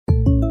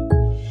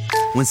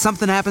When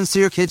something happens to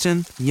your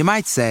kitchen, you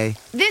might say,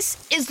 "This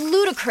is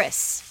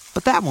ludicrous."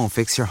 But that won't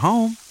fix your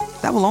home.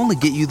 That will only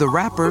get you the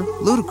rapper,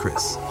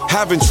 Ludacris.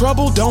 Having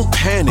trouble? Don't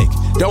panic.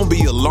 Don't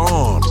be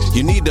alarmed.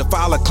 You need to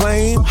file a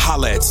claim?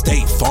 Holla at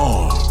State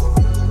Farm.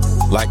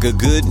 Like a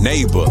good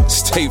neighbor,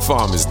 State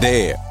Farm is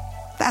there.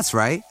 That's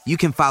right. You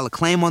can file a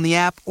claim on the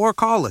app or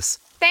call us.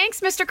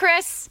 Thanks, Mr.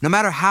 Chris. No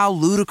matter how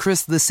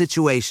ludicrous the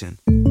situation,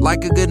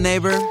 like a good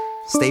neighbor,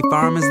 State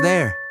Farm is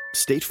there.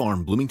 State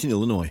Farm, Bloomington,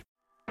 Illinois.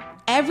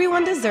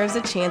 Everyone deserves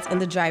a chance in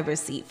the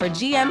driver's seat. For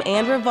GM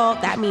and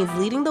Revolt, that means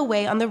leading the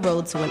way on the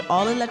road to an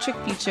all-electric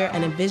future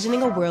and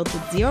envisioning a world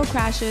with zero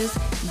crashes,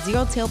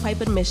 zero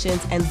tailpipe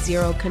emissions, and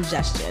zero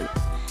congestion.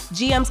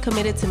 GM's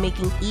committed to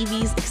making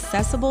EVs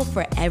accessible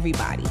for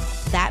everybody.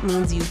 That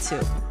means you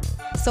too.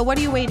 So what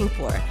are you waiting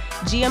for?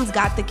 GM's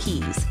got the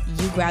keys.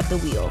 You grab the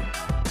wheel.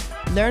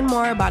 Learn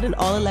more about an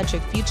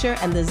all-electric future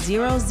and the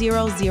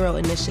 000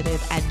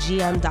 initiative at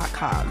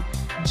gm.com.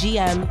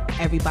 GM,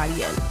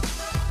 everybody in.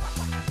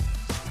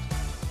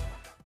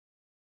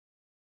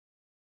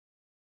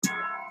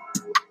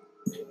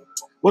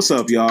 What's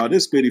up, y'all?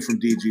 This is Biddy from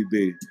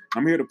DGB.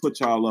 I'm here to put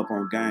y'all up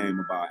on game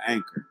about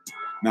Anchor.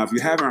 Now, if you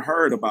haven't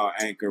heard about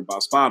Anchor,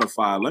 about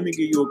Spotify, let me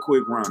give you a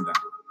quick rundown.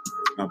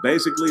 Now,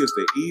 basically, it's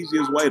the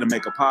easiest way to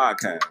make a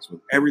podcast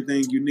with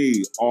everything you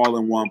need all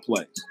in one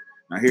place.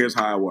 Now, here's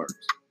how it works.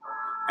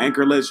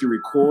 Anchor lets you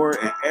record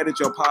and edit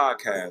your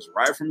podcast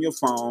right from your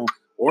phone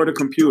or the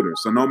computer.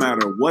 So no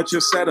matter what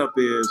your setup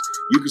is,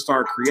 you can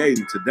start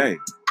creating today.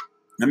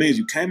 That means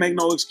you can't make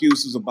no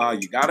excuses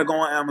about you got to go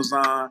on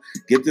Amazon,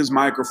 get this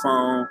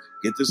microphone,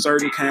 get this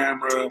certain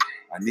camera,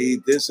 I need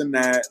this and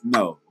that.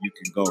 No, you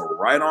can go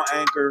right on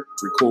Anchor,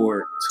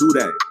 record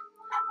today.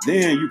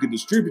 Then you can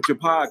distribute your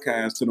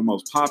podcast to the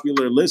most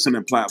popular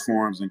listening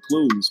platforms,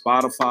 including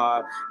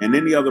Spotify and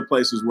any other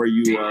places where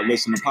you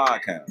listen to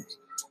podcasts.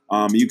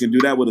 You can do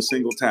that with a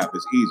single tap.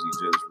 It's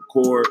easy. Just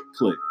record,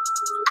 click.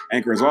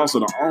 Anchor is also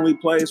the only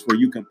place where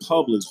you can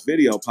publish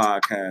video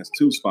podcasts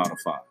to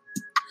Spotify.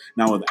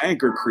 Now, with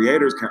Anchor,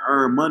 creators can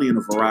earn money in a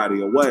variety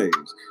of ways,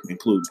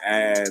 including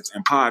ads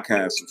and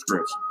podcast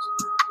subscriptions.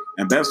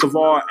 And best of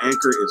all,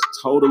 Anchor is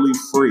totally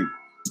free.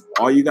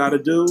 All you got to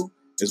do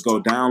is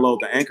go download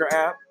the Anchor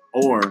app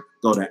or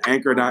go to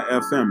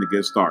anchor.fm to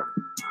get started.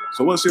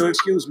 So what's your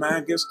excuse,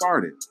 man? Get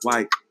started.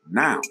 Like,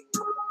 now.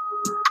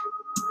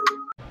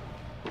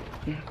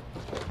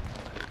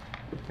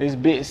 It's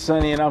bit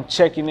sunny and I'm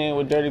checking in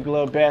with Dirty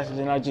Glove Bastards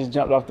and I just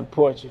jumped off the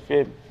porch, you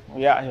feel me?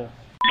 We out here.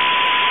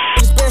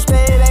 Best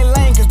that it ain't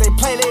lame, cause they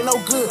play, they no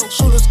good.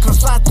 Shooters can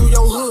slide through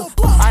your hood.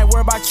 I ain't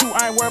worried about you,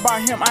 I ain't worried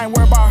about him, I ain't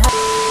worried about her.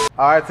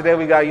 All right, today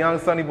we got young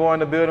Sonny Boy in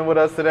the building with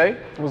us today.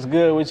 What's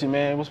good with you,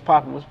 man? What's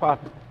poppin'? What's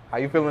poppin'? How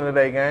you feeling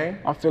today, gang?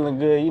 I'm feeling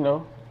good, you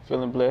know,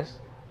 feeling blessed.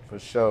 For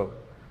sure.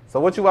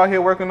 So what you out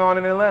here working on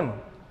in Atlanta?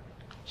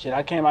 Shit,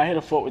 I came out here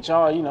to fuck with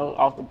y'all, you know,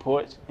 off the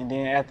porch. And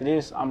then after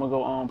this, I'm gonna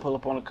go pull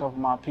up on a couple of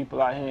my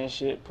people out here and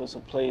shit, put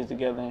some plays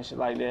together and shit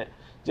like that.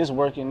 Just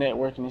working,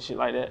 networking and shit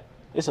like that.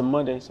 It's a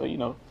Monday, so you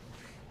know.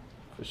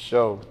 For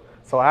sure.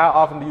 So how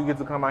often do you get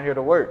to come out here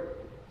to work?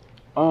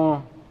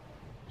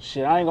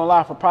 Shit, I ain't gonna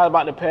lie, for probably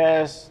about the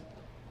past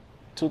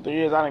 2-3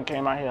 years, I done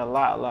came out here a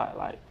lot,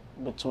 like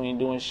between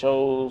doing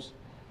shows,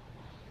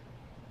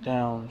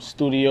 down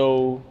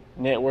studio,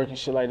 networking,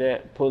 shit like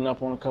that, pulling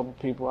up on a couple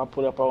people. I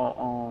put up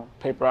on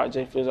Paper Out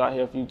J Fizz out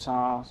here a few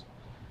times.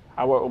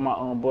 I worked with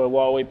my boy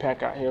Wallway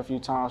Pack out here a few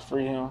times,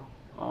 free him.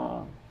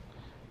 I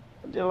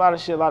did a lot of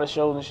shit, a lot of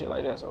shows and shit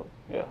like that, so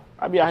yeah,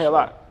 I be out here a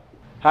lot.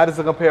 How does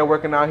it compare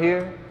working out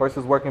here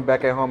versus working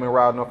back at home in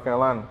Raleigh, North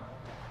Carolina?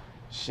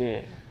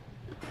 Shit.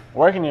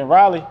 Working in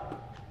Raleigh,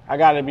 I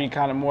gotta be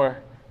kind of more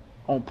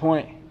on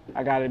point.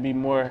 I gotta be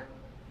more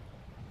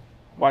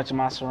watching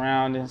my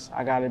surroundings.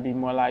 I gotta be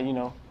more like, you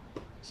know.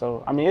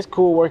 So, I mean, it's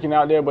cool working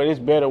out there, but it's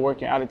better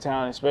working out of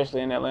town,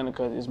 especially in Atlanta,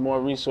 because there's more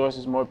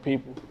resources, more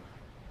people,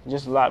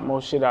 just a lot more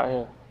shit out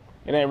here.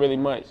 It ain't really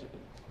much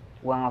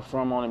where I'm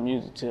from on the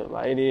music tip.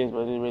 Like, it is, but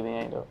it really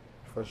ain't, though.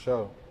 For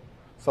sure.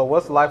 So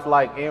what's life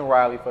like in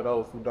Raleigh for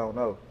those who don't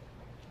know?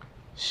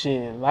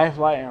 Shit, life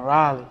like in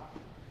Raleigh.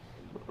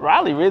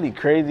 Raleigh really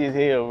crazy as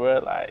hell, bro.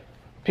 Like,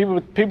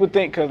 people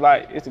think because,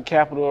 like, it's the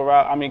capital of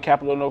Raleigh,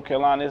 capital of North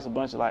Carolina, it's a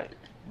bunch of, like,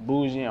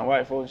 bougie and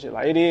white folks and shit.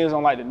 Like, it is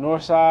on, like, the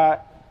north side,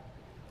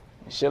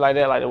 and shit like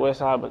that, like the west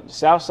side. But the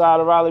south side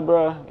of Raleigh,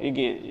 bro, it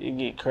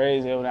get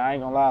crazy over there. I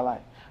ain't gonna lie,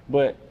 like.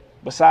 But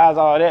besides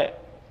all that,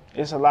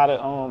 it's a lot of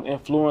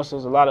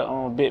influencers, a lot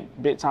of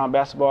big time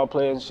basketball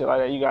players and shit like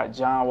that. You got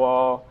John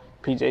Wall,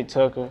 PJ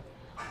Tucker,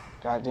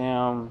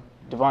 goddamn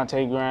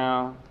Devontae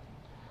Graham,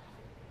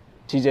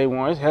 TJ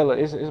Warren.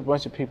 It's a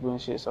bunch of people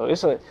and shit. So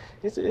it's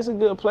a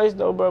good place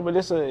though, bro. But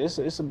it's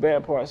a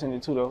bad parts in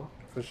it too though.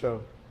 For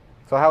sure.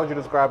 So how would you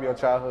describe your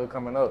childhood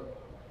coming up?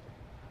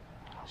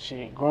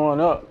 Shit, growing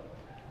up,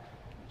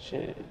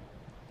 shit,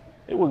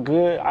 it was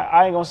good.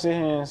 I ain't gonna sit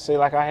here and say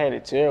like I had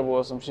it terrible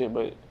or some shit,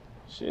 but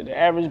shit, the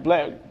average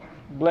black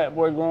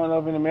boy growing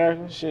up in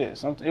America, shit,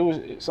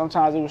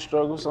 sometimes it was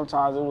struggle,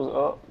 sometimes it was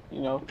up,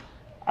 you know.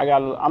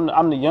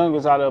 I'm the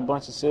youngest out of a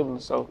bunch of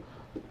siblings, so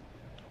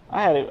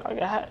I had it.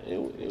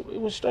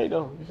 It was straight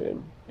though. You feel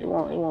me? It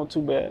wasn't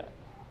too bad.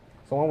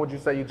 So when would you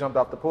say you jumped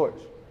off the porch?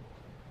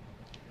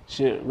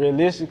 Shit,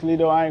 realistically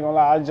though, I ain't gonna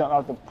lie. I jumped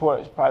off the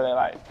porch probably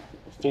like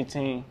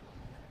 15,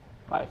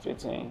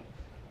 16.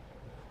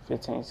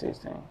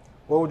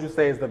 What would you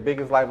say is the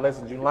biggest life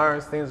lessons you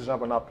learned since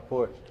jumping off the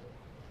porch?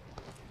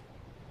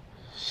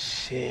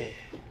 Shit,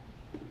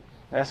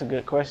 that's a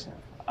good question.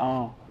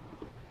 I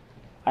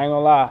ain't gonna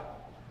lie.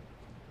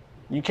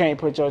 You can't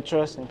put your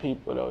trust in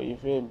people though. You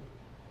feel me?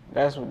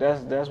 That's one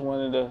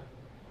of the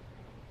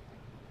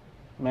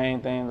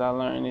main things I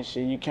learned in this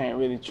shit. You can't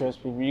really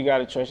trust people. You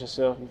gotta trust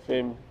yourself. You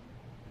feel me?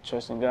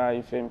 Trust in God.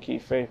 You feel me?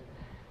 Keep faith.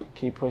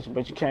 Keep pushing.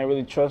 But you can't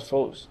really trust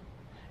folks.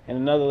 And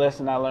another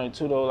lesson I learned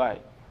too though,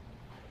 like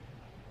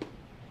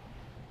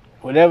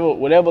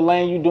whatever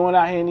lane you doing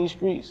out here in these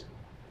streets,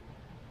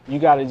 you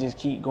gotta just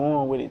keep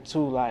going with it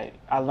too. Like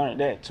I learned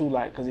that too.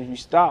 Like, cause if you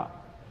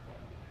stop,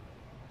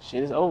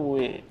 shit is over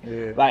with.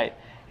 Yeah. Like,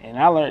 and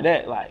I learned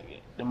that.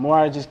 Like, the more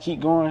I just keep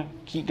going,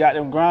 keep got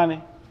them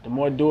grinding, the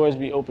more doors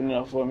be opening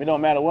up for me. It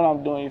don't matter what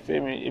I'm doing. You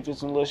feel me? If it's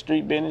some little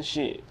street business,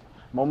 shit,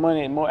 more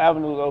money, more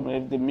avenues open.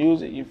 If the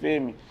music, you feel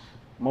me?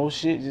 More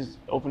shit just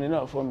opening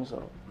up for me.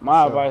 So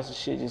my advice is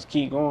shit, just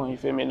keep going. You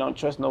feel me? Don't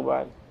trust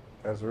nobody.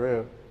 That's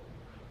real.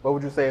 What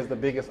would you say is the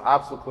biggest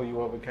obstacle you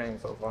overcame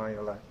so far in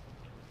your life?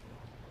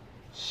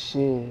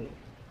 Shit,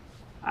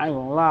 I ain't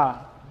gonna lie.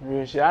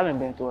 Real shit, I done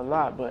been through a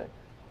lot, but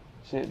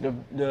shit,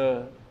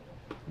 the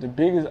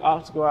biggest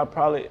obstacle I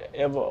probably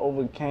ever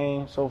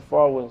overcame so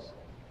far was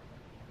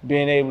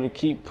being able to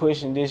keep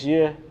pushing this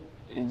year.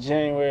 In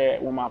January,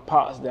 when my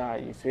pops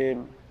died, you feel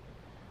me?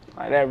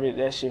 Like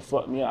that shit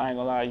fucked me up, I ain't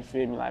gonna lie, you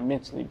feel me, like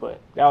mentally, but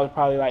that was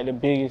probably like the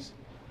biggest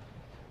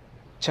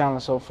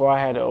challenge so far I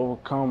had to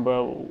overcome,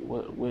 bro,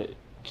 with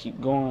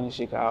keep going and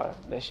shit, cause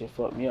that shit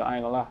fucked me up, I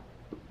ain't gonna lie.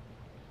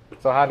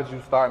 So how did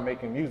you start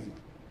making music?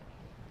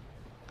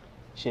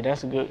 Shit,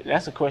 that's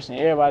a question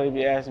everybody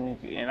be asking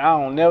me, and I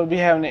don't never be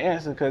having the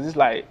answer, cause it's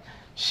like,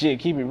 shit,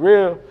 keep it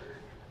real,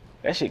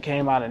 that shit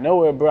came out of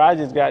nowhere, bro. I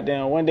just got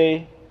down one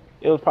day,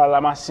 it was probably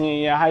like my senior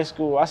year in high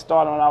school. I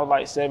started when I was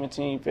like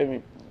 17, feel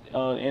me?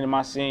 Into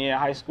my senior year in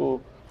high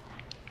school.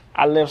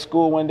 I left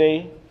school one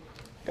day.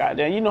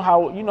 Goddamn, you know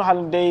how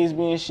them days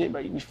be and shit,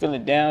 but you be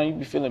feeling down, you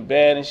be feeling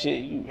bad and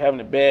shit, you having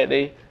a bad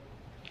day.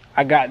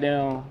 I got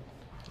down,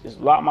 just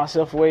locked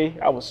myself away.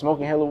 I was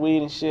smoking hella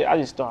weed and shit. I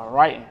just started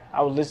writing.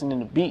 I was listening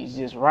to beats,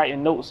 just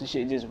writing notes and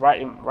shit, just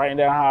writing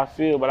down how I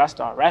feel, but I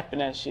started rapping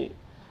that shit.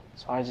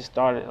 So I just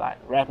started like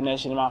rapping that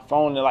shit in my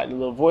phone and like the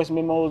little voice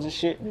memos and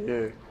shit.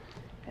 Yeah.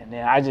 And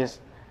then I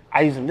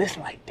used to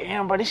listen like,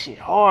 damn, bro, this shit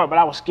hard, but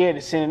I was scared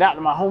to send it out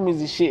to my homies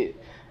and shit.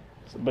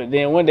 But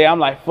then one day I'm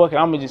like, fuck it,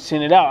 I'm gonna just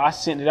send it out. I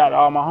sent it out to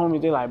all my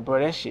homies. They're like, bro,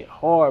 that shit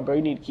hard, bro,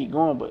 you need to keep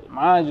going. But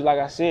mind you, like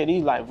I said,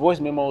 these like voice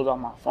memos on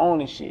my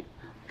phone and shit.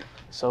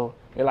 So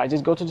they're like,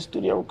 just go to the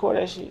studio, record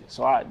that shit.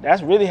 So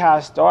that's really how I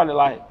started,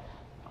 like,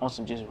 on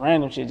some just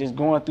random shit, just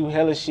going through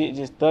hella shit,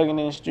 just thugging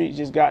in the street,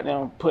 just got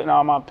them putting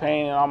all my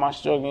pain and all my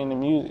struggle in the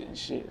music and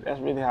shit. That's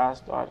really how I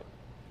started.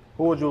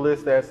 Who would you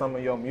list as some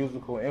of your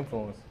musical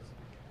influences?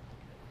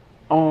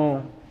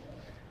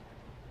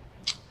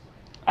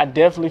 I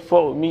definitely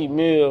fuck with Meek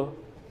Mill.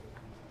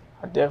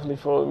 I definitely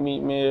fuck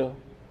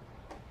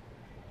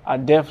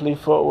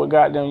with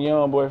goddamn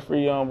Youngboy,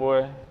 Free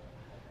Youngboy.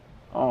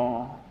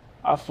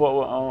 I fuck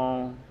with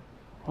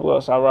who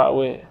else I rock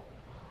with?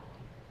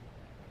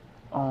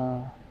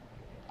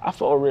 I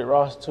fuck with Rick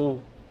Ross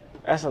too.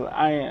 I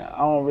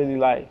don't really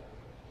like,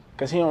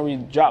 cause he don't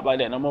really drop like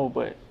that no more.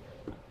 But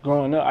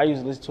growing up, I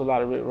used to listen to a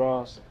lot of Rick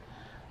Ross.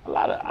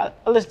 I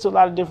listen to a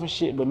lot of different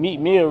shit, but Meek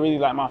Mill really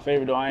like my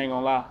favorite though. I ain't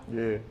gonna lie.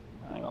 Yeah.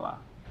 I ain't gonna lie.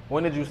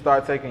 When did you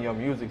start taking your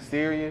music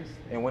serious,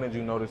 and when did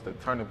you notice the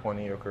turning point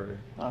in your career?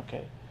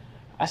 Okay.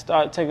 I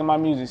started taking my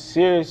music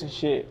serious and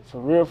shit, for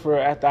real,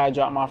 after I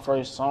dropped my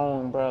first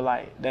song, bro,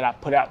 like, that I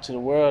put out to the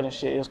world and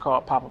shit. It was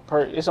called Papa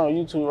Porch. It's on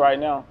YouTube right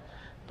now.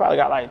 Probably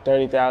got like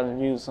 30,000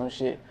 views or some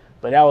shit.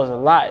 But that was a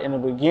lot in the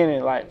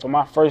beginning, like, for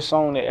my first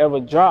song that ever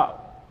dropped.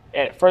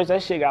 At first,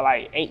 that shit got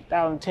like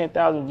 8,000,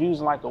 10,000 views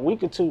in like a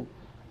week or two.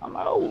 I'm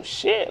like, oh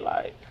shit,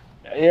 like,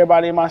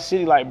 everybody in my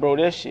city like, bro,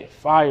 that shit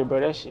fire, bro,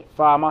 that shit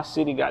fire. My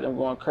city got them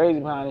going crazy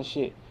behind this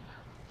shit.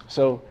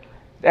 So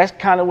that's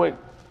kind of what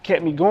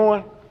kept me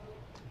going.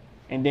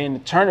 And then the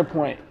turning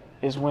point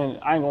is when,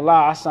 I ain't gonna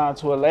lie, I signed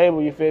to a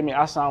label, you feel me?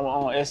 I signed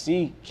with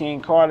SC,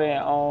 King Carter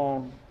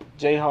and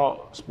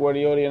J-Hawk,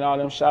 Sportioti and all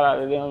them. Shout out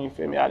to them, you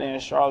feel me? Out there in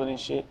Charlotte and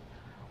shit.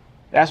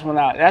 That's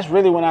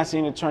really when I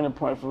seen the turning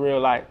point for real.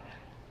 Like,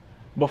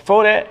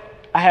 before that,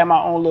 I had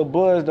my own little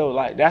buzz though.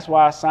 Like, that's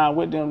why I signed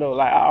with them though.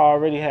 Like, I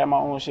already had my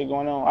own shit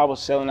going on. I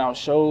was selling out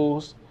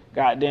shows,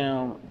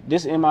 goddamn.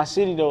 This in my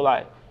city though,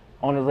 like,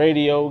 on the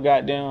radio,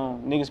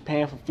 goddamn, niggas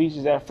paying for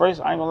features. At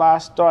first, I ain't gonna lie, I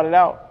started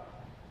out,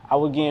 I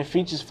was getting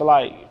features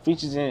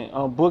in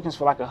bookings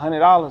for like $100,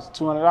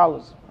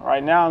 $200.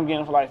 Right now, I'm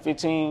getting for like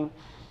 $1,500,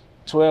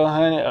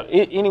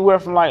 $1,200, anywhere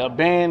from like a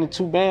band to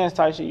 2 bands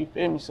type shit, you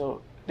feel me?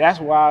 So that's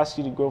why I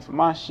see the growth of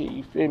my shit,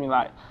 you feel me?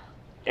 Like,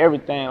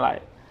 everything,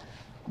 like,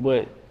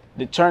 but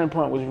the turning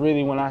point was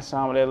really when I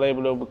signed with that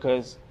label though,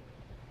 because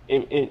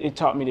it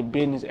taught me the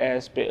business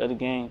aspect of the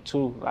game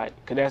too, like,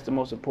 cause that's the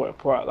most important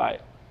part, like,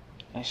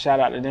 and shout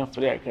out to them for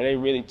that, cause they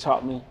really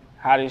taught me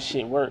how this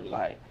shit work,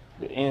 like,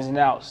 the ins and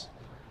outs,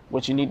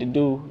 what you need to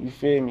do, you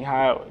feel me,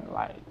 how,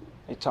 like,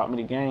 they taught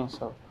me the game,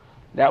 so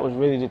that was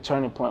really the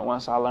turning point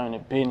once I learned the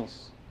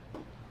business.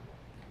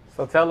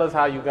 So tell us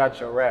how you got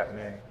your rap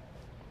name.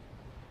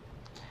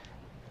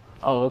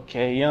 Oh,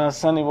 okay, Young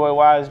Sunny Boy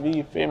YSB,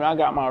 you feel me, I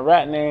got my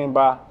rap name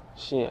by,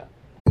 shit.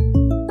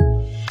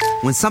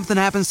 When something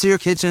happens to your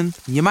kitchen,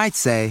 you might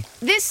say,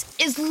 This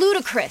is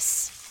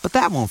ludicrous. but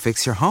that won't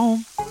fix your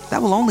home.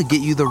 That will only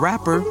get you the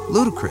rapper,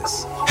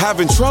 Ludacris.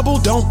 Having trouble?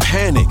 Don't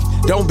panic.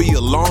 Don't be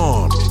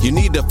alarmed. You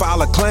need to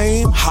file a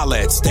claim?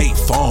 Holla at State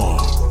Farm.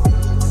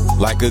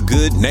 Like a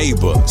good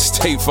neighbor,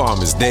 State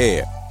Farm is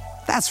there.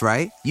 That's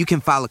right. You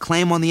can file a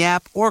claim on the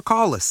app or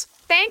call us.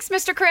 Thanks,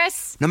 Mr.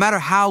 Chris. No matter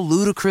how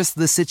ludicrous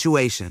the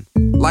situation,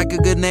 like a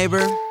good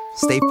neighbor,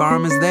 State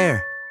Farm is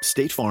there.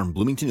 State Farm,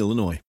 Bloomington,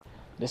 Illinois.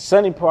 The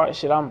sunny part,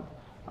 shit, I'm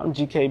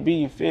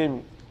GKB, you feel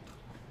me?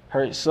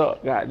 Hurt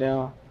suck,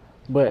 goddamn.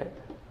 But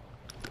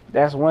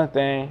that's one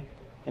thing.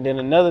 And then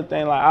another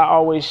thing, like, I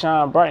always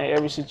shine bright in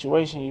every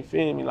situation, you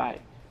feel me?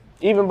 Like,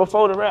 even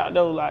before the rap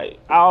though, like,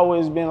 I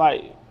always been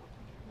like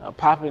a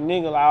poppin'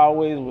 nigga. Like, I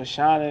always was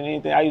shining and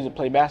anything. I used to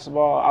play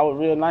basketball. I was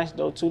real nice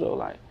though too though.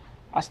 Like,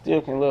 I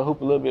still can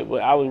hoop a little bit,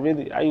 but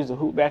I used to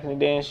hoop back in the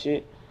day and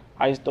shit.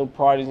 I used to throw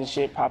parties and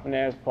shit, poppin'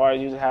 ass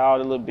parties, used to have all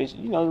the little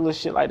bitches, you know, little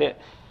shit like that.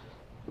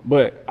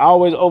 But I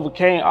always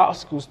overcame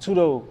obstacles too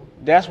though.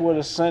 That's where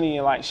the sunny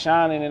and like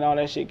shining and all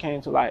that shit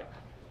came to, like,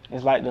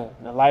 it's like the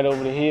light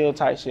over the hill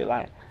type shit,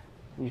 like,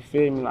 you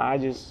feel me?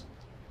 Like,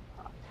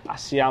 I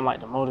see I'm like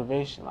the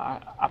motivation.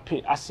 Like,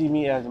 I see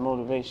me as the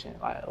motivation,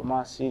 like, of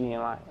my city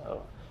and like,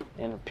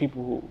 and the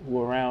people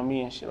who around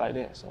me and shit like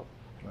that, so.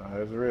 No,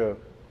 that's real.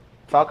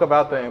 Talk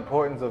about the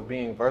importance of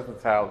being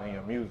versatile in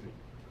your music.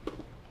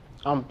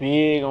 I'm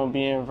big on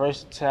being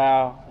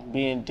versatile and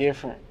being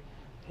different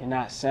and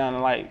not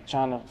sounding like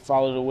trying to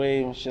follow the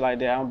wave and shit like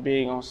that. I'm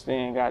big on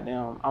staying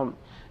goddamn,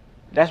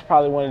 that's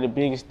probably one of the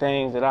biggest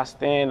things that I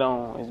stand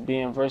on is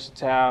being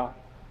versatile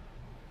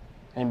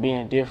and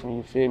being different,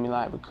 you feel me?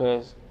 Like,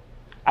 because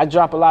I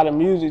drop a lot of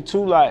music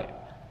too, like,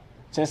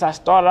 since I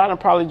started, I done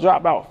probably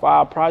dropped about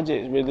 5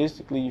 projects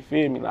realistically, you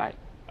feel me? Like,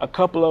 a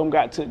couple of them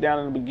got took down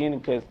in the beginning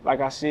because, like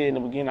I said in the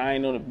beginning, I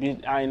ain't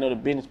know the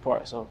business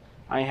part, so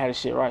I ain't had the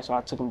shit right, so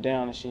I took them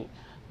down and shit.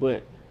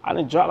 But I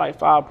done dropped like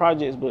 5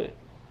 projects, but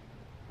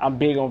I'm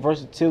big on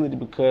versatility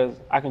because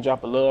I can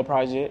drop a love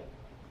project.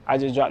 I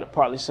just dropped the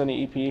Partly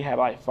Sunny EP, had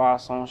like 5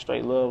 songs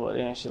straight love or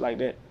and shit like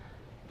that.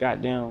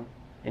 Goddamn.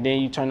 And then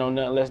you turn on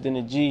Nothing Less Than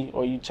a G,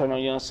 or you turn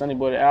on Young Sunny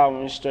Boy, the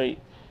album is straight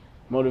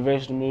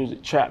motivational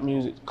music, trap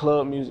music,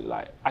 club music.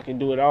 Like, I can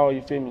do it all,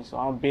 you feel me? So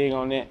I'm big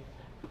on that.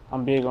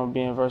 I'm big on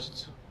being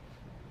versatile.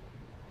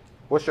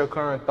 What's your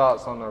current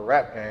thoughts on the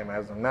rap game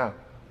as of now?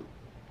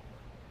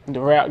 The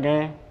rap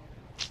game?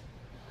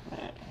 Man, I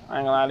ain't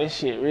gonna lie, this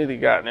shit really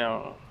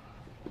goddamn,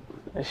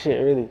 that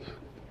shit really,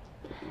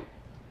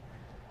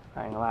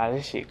 I ain't gonna lie,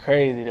 this shit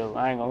crazy though.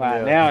 I ain't gonna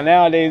lie. Yeah.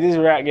 Nowadays, this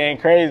rap game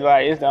crazy.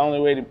 Like, it's the only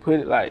way to put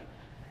it. Like,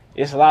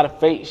 it's a lot of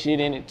fake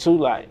shit in it too.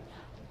 Like,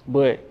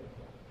 but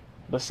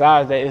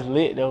besides that, it's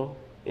lit though.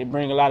 It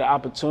bring a lot of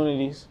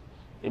opportunities.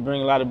 It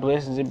bring a lot of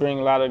blessings. It bring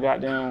a lot of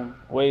goddamn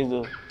ways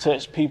to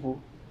touch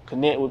people,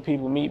 connect with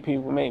people, meet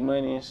people, make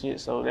money and shit.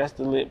 So that's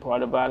the lit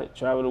part about it.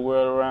 Travel the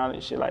world around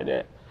it, shit like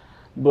that.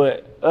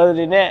 But other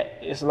than that,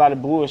 it's a lot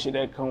of bullshit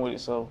that come with it.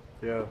 So,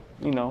 yeah,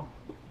 you know.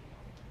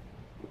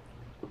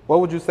 What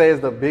would you say is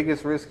the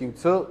biggest risk you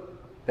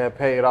took that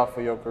paid off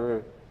for your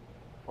career,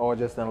 or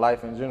just in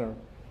life in general?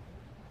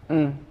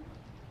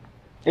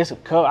 It's a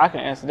couple. I can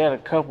answer that.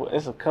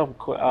 It's a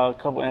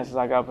couple answers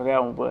I got for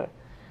that one. But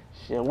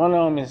shit, one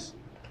of them is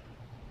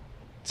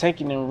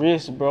taking the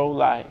risk, bro.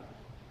 Like,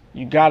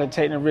 you gotta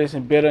take the risk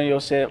and bet on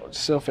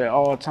yourself at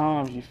all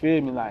times. You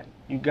feel me? Like,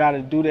 you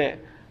gotta do that.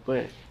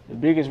 But the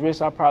biggest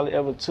risk I probably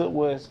ever took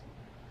was,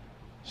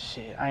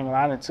 shit, I ain't gonna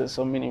lie, I done took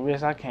so many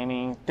risks I can't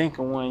even think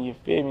of one. You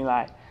feel me?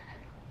 Like,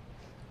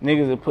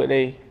 niggas will put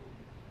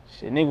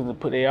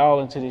they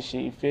all into this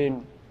shit. You feel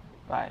me?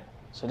 Like,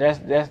 so that's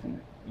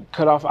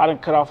cut off. I done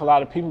cut off a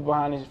lot of people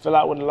behind this. Fill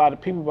out with a lot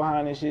of people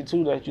behind this shit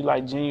too that you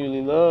like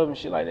genuinely love and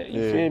shit like that.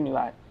 You feel me?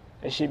 Like,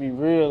 that shit be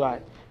real.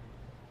 Like,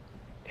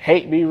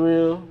 hate be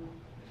real.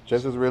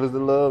 Just as real as the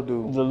love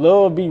do. The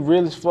love be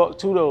real as fuck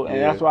too though, and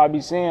that's why I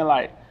be saying,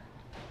 like,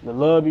 the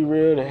love be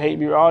real, the hate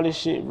be real, all this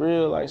shit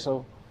real. Like,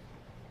 so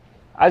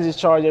I just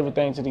charge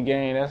everything to the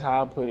game. That's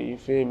how I put it. You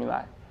feel me?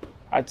 Like,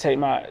 I take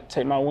my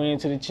win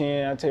to the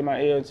chin. I take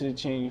my L to the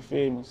chin. You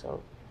feel me?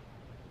 So.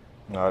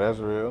 No, that's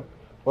real.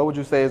 What would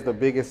you say is the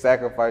biggest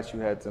sacrifice you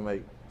had to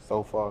make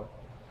so far?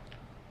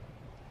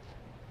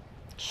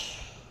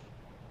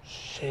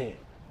 Shit.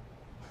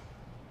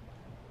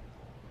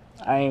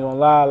 I ain't gonna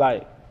lie,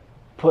 like,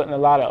 putting a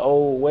lot of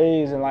old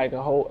ways and like a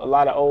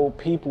lot of old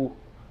people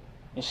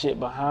and shit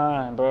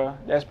behind, bro.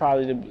 That's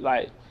probably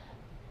like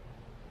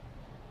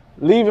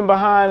leaving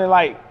behind and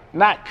like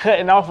not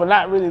cutting off or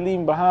not really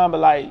leaving behind, but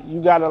like you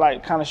gotta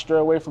like kind of stray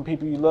away from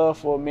people you love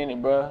for a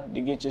minute, bro,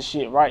 to get your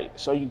shit right,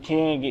 so you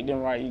can get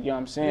them right. You get what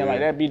I'm saying?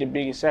 Like that be the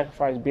biggest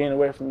sacrifice, being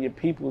away from your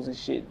peoples and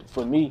shit.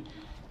 For me,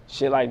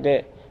 shit like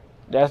that,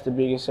 that's the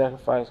biggest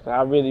sacrifice. Cause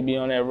I really be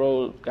on that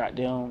road,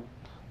 goddamn,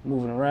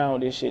 moving around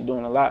with this shit,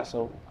 doing a lot.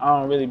 So I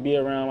don't really be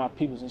around my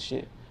peoples and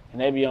shit,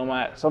 and they be on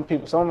my some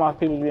of my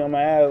people be on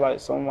my ass, like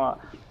some of my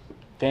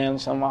family,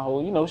 some of my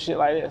whole, you know, shit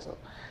like that. So.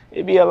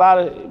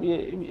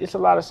 It's a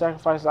lot of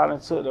sacrifice I done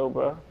took though,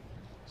 bro.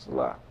 It's a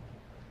lot.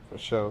 For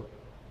sure.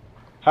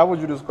 How would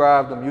you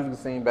describe the music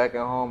scene back at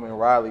home in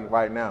Raleigh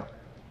right now?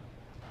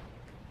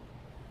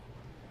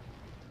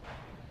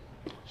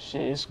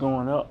 Shit, it's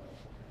going up.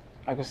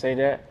 I can say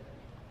that.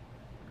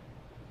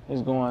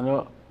 It's going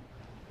up.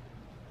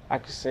 I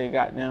could say,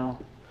 goddamn,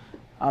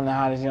 I don't know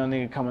how this young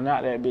nigga coming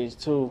out that bitch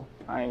too.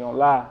 I ain't gonna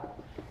lie.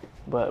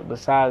 But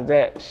besides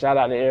that, shout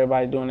out to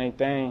everybody doing their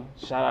thing.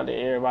 Shout out to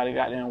everybody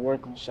goddamn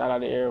working. Shout out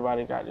to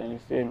everybody goddamn, you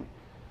feel me?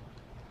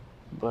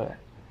 But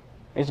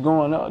it's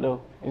going up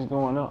though. It's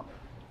going up.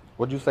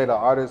 Would you say the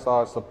artists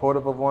are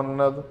supportive of one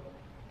another?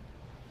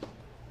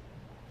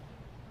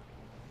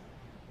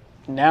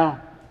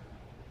 Now,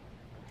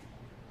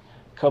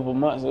 a couple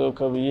months ago, a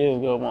couple years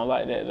ago, it wasn't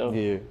like that though.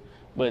 Yeah.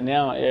 But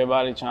now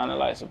everybody trying to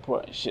like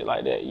support and shit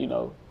like that, you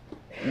know.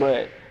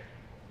 But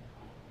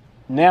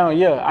now,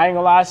 yeah, I ain't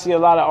gonna lie, I see a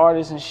lot of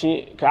artists and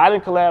shit. Cause I done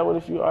collab with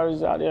a few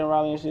artists out there in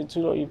Raleigh and shit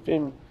too though, you feel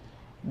me?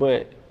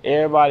 But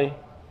everybody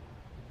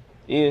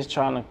is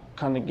trying to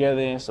come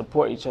together and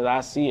support each other. I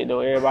see it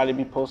though, everybody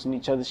be posting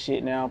each other's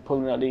shit now,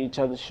 pulling up to each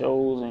other's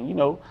shows and you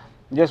know,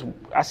 just,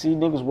 I see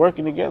niggas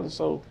working together,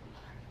 so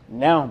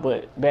now,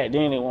 but back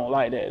then it won't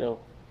like that though.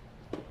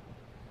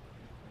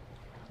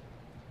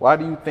 Why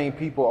do you think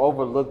people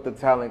overlook the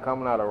talent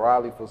coming out of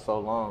Raleigh for so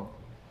long?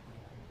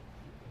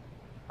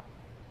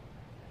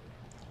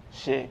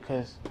 Shit,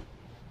 cause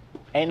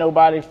ain't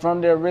nobody from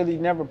there really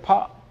never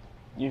popped.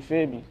 You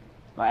feel me?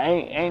 Like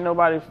ain't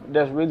nobody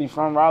that's really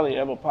from Raleigh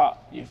ever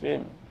popped. You feel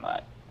me?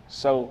 Like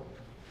so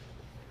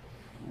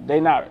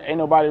ain't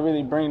nobody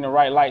really bringing the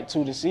right light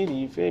to the city.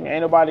 You feel me?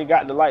 Ain't nobody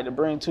got the light to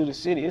bring to the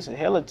city. It's a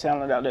hella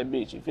talent out that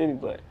bitch. You feel me?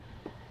 But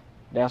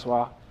that's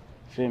why.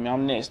 You feel me?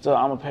 I'm next up.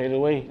 I'ma pay the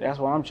way. That's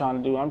what I'm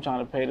trying to do. I'm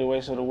trying to pay the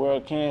way so the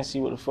world can see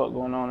what the fuck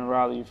going on in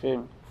Raleigh. You feel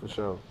me? For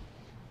sure.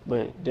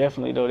 But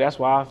definitely though, that's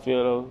why I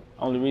feel though.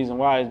 Only reason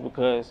why is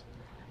because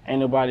ain't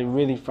nobody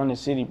really from the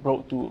city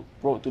broke through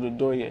the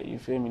door yet. You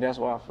feel me? That's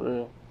why for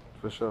real.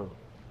 For sure.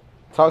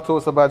 Talk to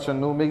us about your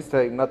new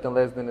mixtape, Nothing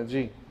Less Than a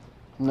G.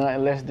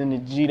 Nothing Less Than a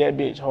G. That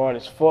bitch hard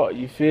as fuck.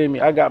 You feel me?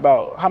 I got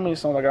about how many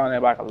songs I got on there?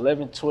 About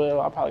 11, 12.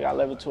 I probably got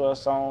 11, 12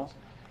 songs,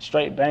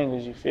 straight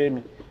bangers. You feel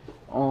me?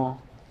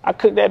 I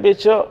cooked that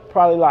bitch up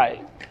probably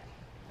like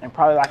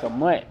a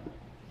month.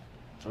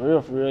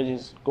 For real,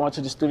 just going to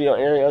the studio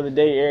every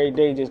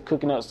day, just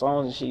cooking up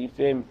songs and shit, you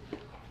feel me?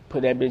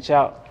 Put that bitch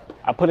out.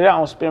 I put it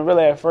out on Spin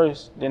Really at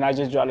first, then I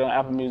just dropped it on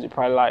Apple Music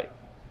probably like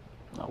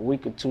a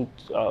week or two,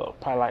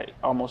 probably like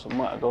almost a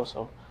month ago,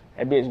 so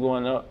that bitch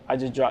going up. I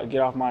just dropped Get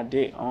Off My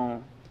Dick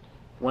on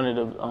one of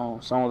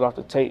the songs off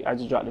the tape. I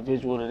just dropped the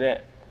visual to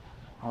that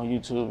on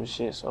YouTube and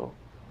shit, so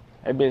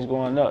that bitch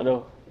going up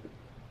though.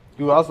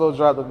 You also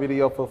dropped a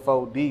video for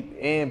 4 Deep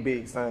and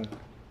Big Sonny.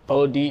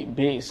 4 Deep,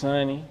 Big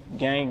Sonny,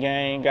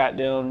 Gang,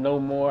 goddamn, No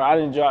More. I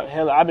didn't drop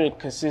hella. I've been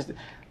consistent.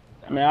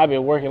 I mean, I've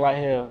been working like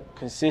hell,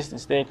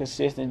 staying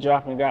consistent,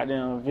 dropping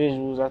goddamn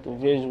visuals after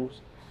visuals,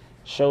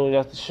 shows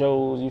after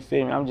shows, you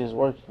feel me? I'm just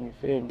working, you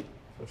feel me?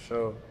 For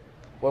sure.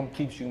 What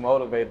keeps you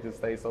motivated to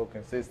stay so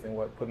consistent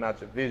with putting out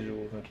your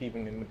visuals and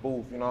keeping in the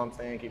booth, you know what I'm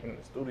saying, keeping in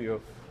the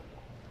studio?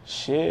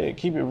 Shit,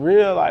 keep it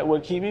real. Like,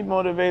 what keep me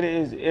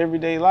motivated is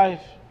everyday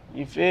life,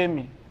 you feel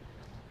me?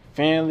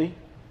 Family.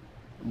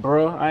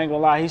 Bro, I ain't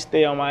gonna lie, he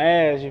stay on my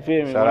ass, you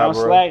feel me? Shout when out, I'm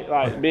bro. slack,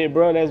 like, big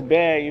bro, that's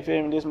bad, you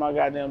feel me? This my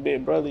goddamn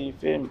big brother, you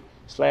feel me?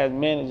 /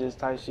 managers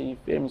type shit, you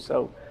feel me?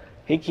 So,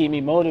 he keep me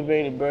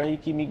motivated, bro. He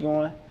keep me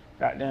going,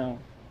 goddamn.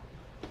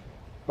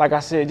 Like I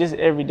said, just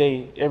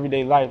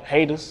everyday life.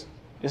 Haters,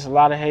 there's a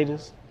lot of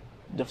haters.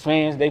 The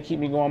fans, they keep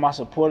me going. My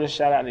supporters,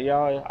 shout out to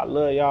y'all. I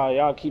love y'all.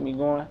 Y'all keep me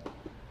going.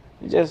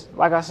 It's just,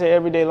 like I said,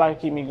 everyday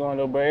life keep me going,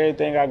 though, bro.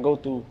 Everything I go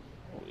through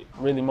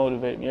really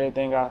motivate me.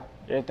 Everything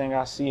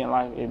I see in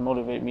life, it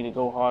motivates me to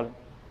go harder.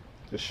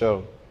 For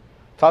sure.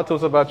 Talk to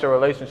us about your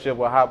relationship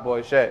with Hot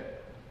Boy Shaq.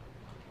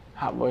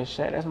 Hot Boy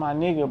Shaq, that's my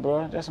nigga,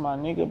 bro.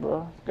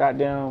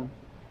 Goddamn,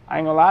 I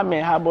ain't gonna lie, I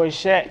met Hot Boy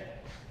Shaq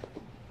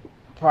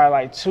probably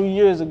like 2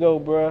 years ago,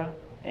 bro.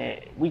 And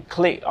we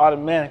clicked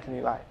automatically,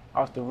 like,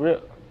 off the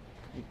rip.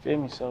 You feel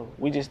me? So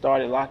we just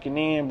started locking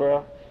in,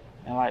 bro.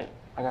 And like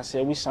I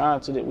said, we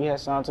had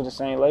signed to the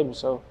same label,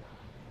 so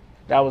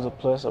that was a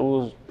plus. So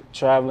we was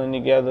traveling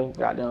together.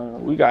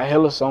 Goddamn, we got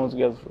hella songs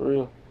together for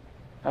real.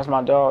 That's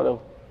my dog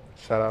though.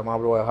 Shout out my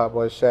boy Hot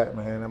Boy Shaq,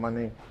 man. That's my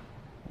name.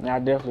 Yeah, I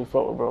definitely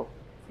fuck with bro.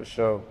 For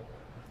sure.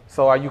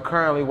 So are you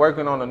currently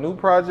working on a new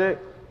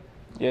project?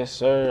 Yes,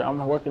 sir.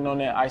 I'm working on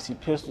that Icy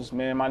Pistols,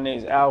 man. My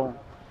next album,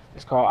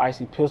 it's called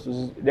Icy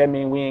Pistols. That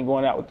means we ain't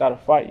going out without a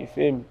fight, you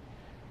feel me?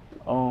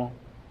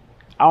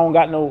 I don't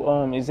got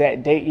no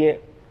exact date yet,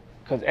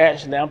 because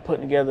actually I'm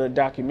putting together a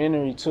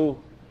documentary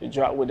too to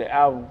drop with the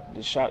album,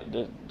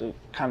 the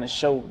kind of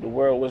show the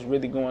world what's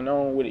really going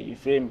on with it, you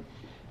feel me?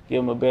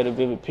 Give them a better,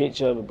 vivid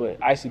picture of it.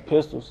 But Icy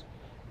Pistols,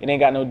 it ain't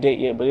got no date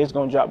yet, but it's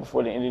gonna drop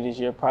before the end of this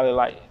year, probably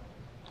like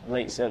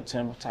late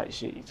September type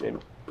shit, you feel me?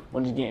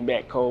 When it's getting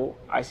back cold,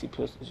 Icy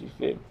Pistols, you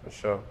feel me? For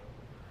sure.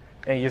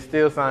 And you're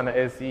still signed to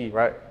SE,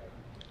 right?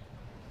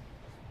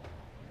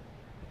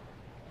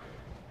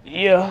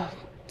 Yeah,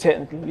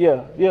 technically,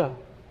 yeah.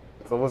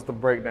 So what's the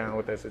breakdown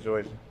with that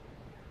situation?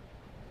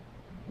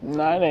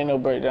 Nah, it ain't no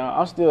breakdown.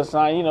 I'm still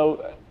signed, you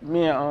know,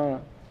 me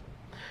and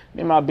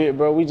my big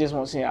bro, we just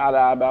want to see eye to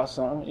eye about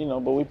something, you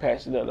know, but we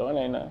patched it up though, it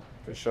ain't nothing.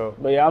 For sure.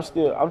 But yeah,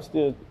 I'm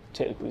still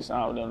technically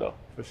signed with them though.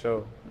 For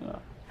sure. Yeah.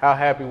 How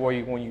happy were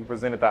you when you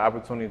presented the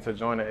opportunity to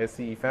join the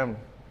SCE family?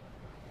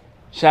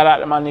 Shout out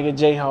to my nigga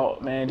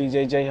J-Hawk, man,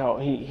 DJ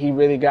J-Hawk. He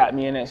really got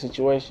me in that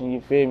situation,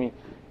 you feel me?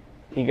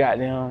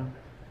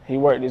 He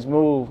worked his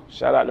move.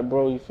 Shout out to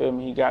bro, you feel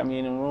me? He got me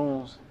in the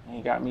rooms.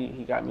 He got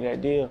me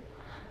that deal.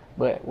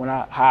 But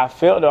how I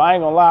felt though, I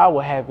ain't gonna lie, I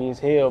was happy as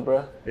hell,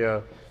 bro.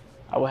 Yeah.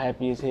 I was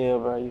happy as hell,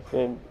 bro, you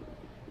feel me?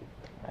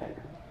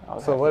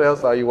 So what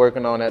else are you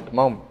working on at the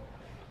moment?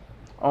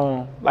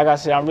 Like I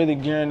said, I'm really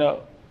gearing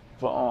up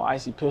for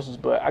Icy Pistols,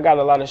 but I got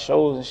a lot of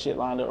shows and shit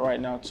lined up right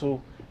now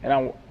too. And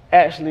I'm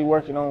actually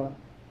working on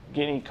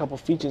getting a couple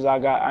features I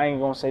got. I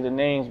ain't gonna say the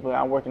names, but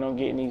I'm working on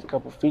getting these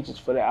couple features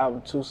for the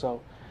album too,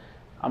 so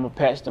I'm gonna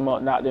patch them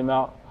up, knock them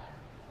out.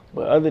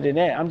 But other than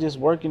that, I'm just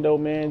working though,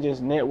 man,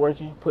 just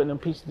networking, putting them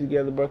pieces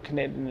together, bro,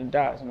 connecting the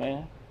dots,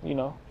 man, you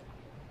know.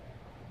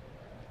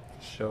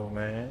 Sure,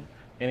 man.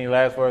 Any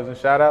last words and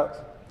shout outs?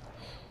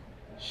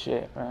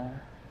 Shit, man.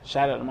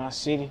 Shout out to my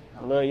city.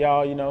 I love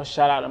y'all, you know.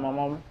 Shout out to my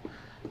mama.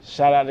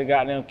 Shout out to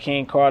goddamn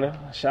King Carter.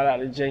 Shout out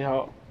to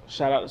J-Hawk.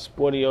 Shout out to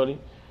Sporty Odie.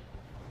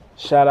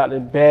 Shout out to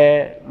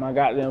Bad, my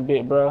goddamn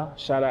big bro.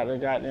 Shout out to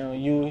goddamn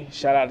Yui.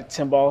 Shout out to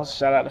Tim Boss.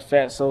 Shout out to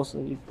Fat Sosa.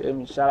 You feel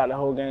me? Shout out the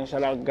whole gang.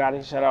 Shout out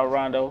Gotti. Shout out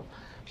Rondo.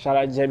 Shout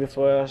out JB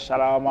Foyle. Shout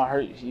out all my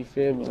hurts. You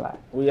feel me? Like,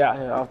 we out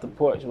here off the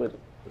porch with it.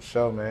 For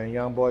sure, man.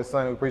 Young boy,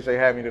 son, we appreciate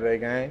having you today,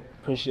 gang.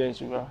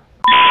 Appreciate you, bro.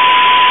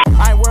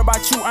 I ain't worried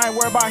about you, I ain't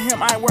worried about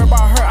him, I ain't worried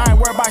about her, I ain't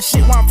worried about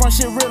shit. Where I'm from,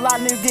 shit real, a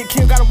lot of niggas get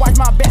killed. Gotta watch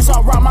my back, so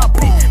I rock my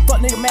beat. Fuck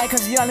nigga mad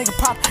cause a young nigga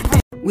pop.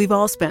 We've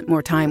all spent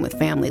more time with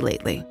family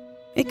lately.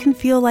 It can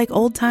feel like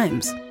old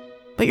times,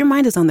 but your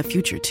mind is on the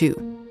future too,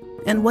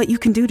 and what you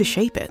can do to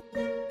shape it.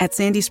 At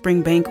Sandy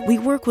Spring Bank, we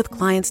work with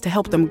clients to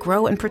help them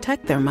grow and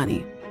protect their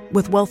money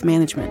with wealth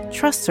management,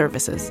 trust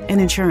services, and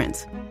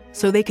insurance,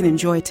 so they can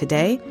enjoy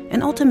today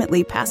and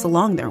ultimately pass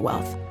along their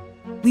wealth.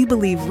 We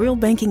believe real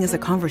banking is a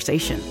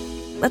conversation.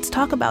 Let's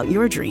talk about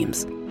your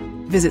dreams.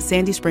 Visit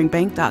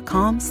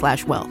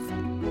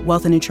sandyspringbank.com/wealth.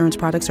 Wealth and insurance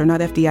products are not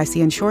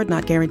FDIC insured,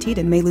 not guaranteed,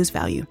 and may lose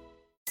value.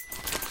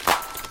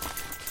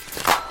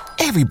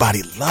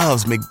 Everybody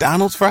loves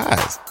McDonald's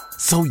fries.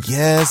 So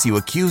yes, you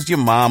accused your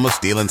mom of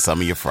stealing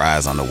some of your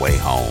fries on the way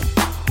home.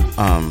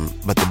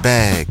 But the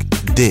bag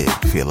did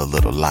feel a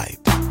little light.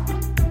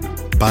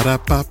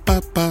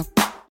 Ba-da-ba-ba-ba.